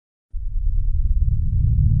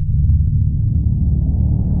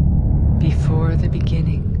the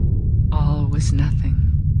beginning, all was nothing.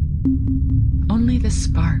 Only the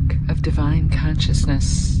spark of divine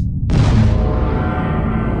consciousness.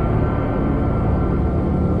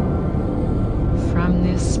 From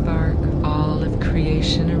this spark, all of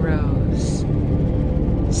creation arose,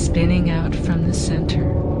 spinning out from the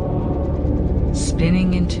center,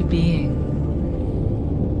 spinning into being,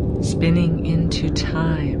 spinning into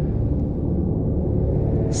time,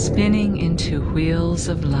 spinning into wheels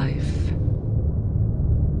of life.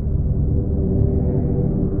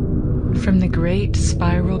 From the great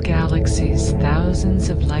spiral galaxies thousands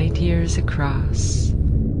of light years across,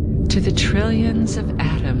 to the trillions of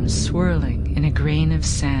atoms swirling in a grain of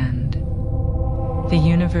sand, the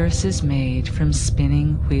universe is made from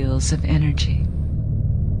spinning wheels of energy.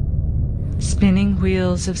 Spinning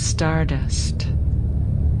wheels of stardust,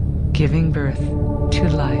 giving birth to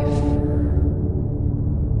life.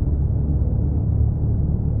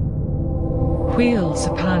 Wheels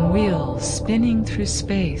upon wheels spinning through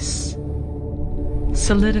space,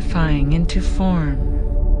 solidifying into form,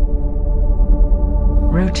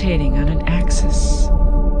 rotating on an axis,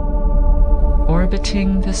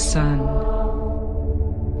 orbiting the sun,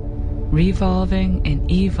 revolving and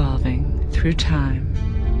evolving through time.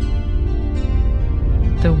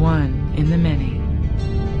 The one in the many,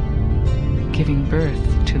 giving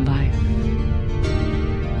birth to life.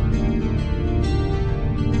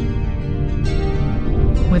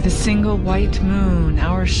 With a single white moon,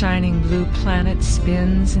 our shining blue planet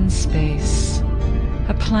spins in space.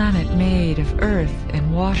 A planet made of earth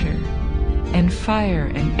and water, and fire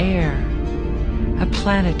and air. A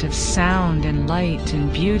planet of sound and light and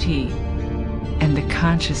beauty, and the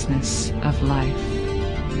consciousness of life.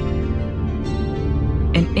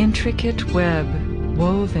 An intricate web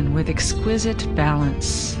woven with exquisite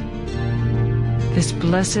balance. This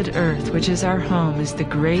blessed earth, which is our home, is the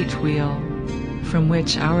great wheel from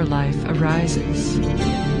which our life arises.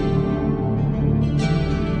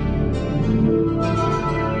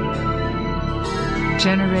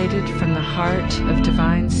 Generated from the heart of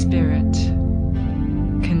divine spirit,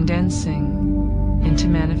 condensing into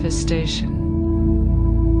manifestation.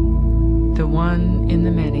 The one in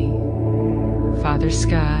the many, Father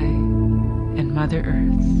Sky and Mother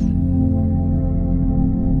Earth.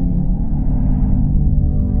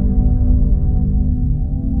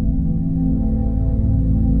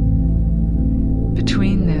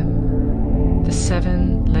 Between them, the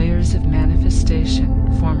 7 layers of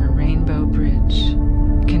manifestation form a rainbow bridge,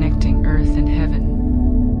 connecting earth and heaven,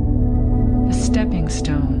 the stepping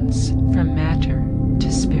stones from matter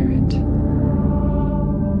to spirit.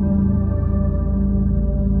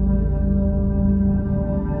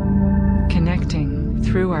 Connecting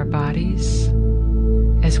through our bodies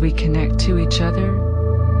as we connect to each other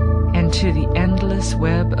and to the endless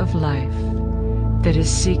web of life that is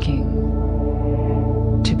seeking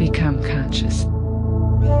to become conscious.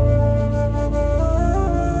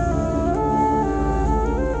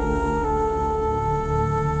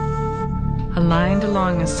 Aligned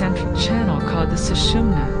along a central channel called the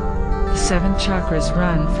Sushumna, the 7 chakras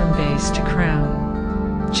run from base to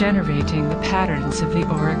crown, generating the patterns of the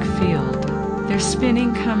auric field. Their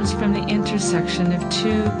spinning comes from the intersection of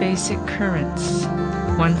 2 basic currents,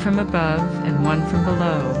 one from above and one from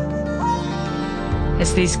below.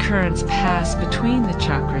 As these currents pass between the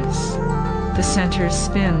chakras, the centers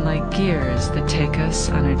spin like gears that take us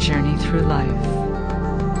on a journey through life.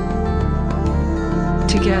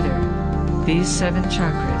 Together, these 7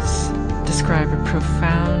 chakras describe a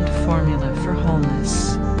profound formula for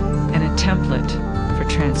wholeness and a template for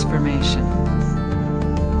transformation.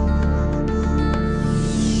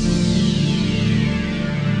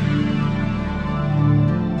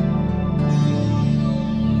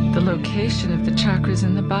 The location of the chakras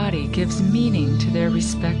in the body gives meaning to their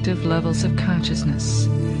respective levels of consciousness,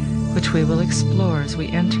 which we will explore as we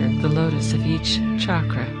enter the lotus of each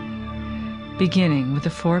chakra, beginning with the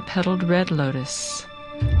 4-petaled red lotus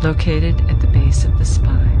located at the base of the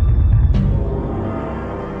spine.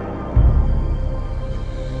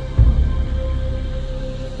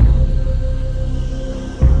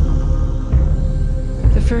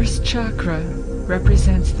 The first chakra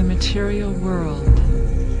represents the material world,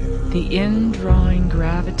 the indrawing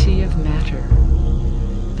gravity of matter,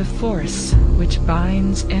 the force which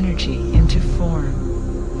binds energy into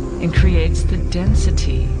form and creates the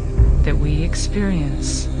density that we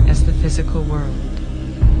experience as the physical world.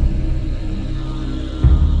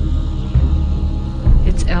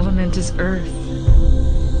 Its element is earth,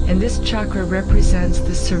 and this chakra represents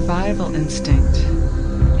the survival instinct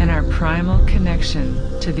and our primal connection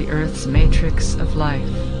to the earth's matrix of life.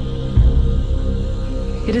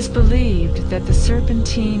 It is believed that the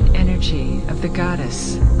serpentine energy of the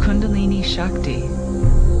goddess Kundalini Shakti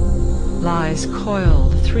lies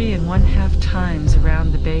coiled 3½ times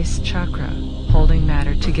around the base chakra, holding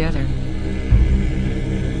matter together.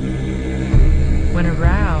 When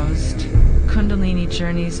aroused, Kundalini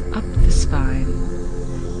journeys up the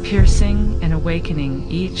spine, piercing and awakening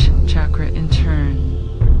each chakra in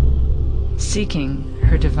turn, seeking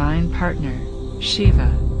her divine partner,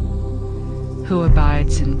 Shiva, who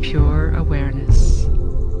abides in pure awareness.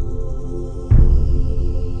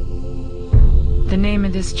 The name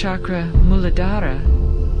of this chakra, Muladhara,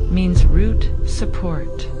 means root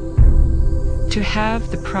support. To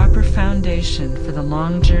have the proper foundation for the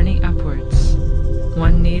long journey upwards,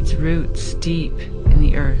 one needs roots deep in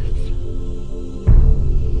the earth.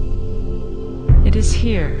 It is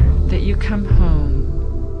here that you come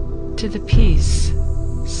home to the peace,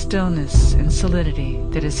 stillness, and solidity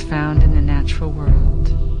that is found in the natural world.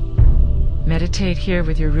 Meditate here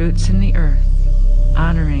with your roots in the earth,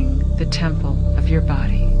 honoring the temple of your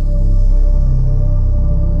body.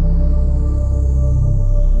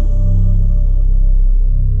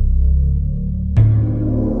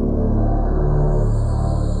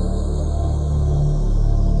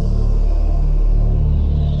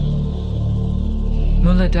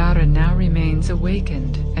 Muladhara now remains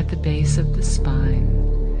awakened at the base of the spine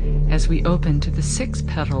as we open to the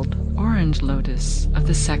 6-petaled orange lotus of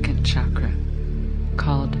the 2nd chakra,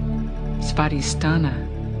 called Svadhisthana,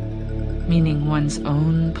 meaning one's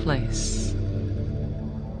own place.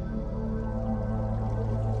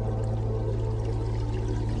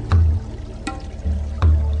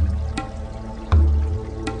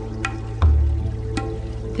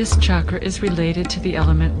 This chakra is related to the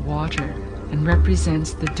element water and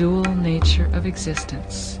represents the dual nature of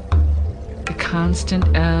existence, the constant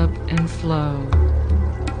ebb and flow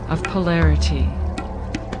of polarity,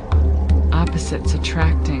 opposites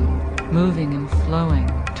attracting, moving and flowing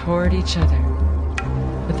toward each other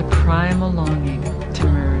with a primal longing to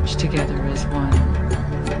merge together as one.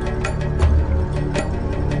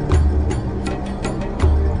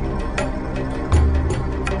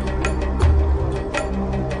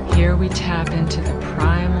 Here we tap into the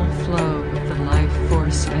primal flow of the life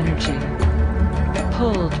force energy,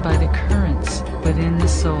 pulled by the currents within the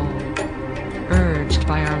soul, urged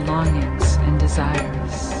by our longings and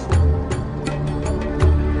desires.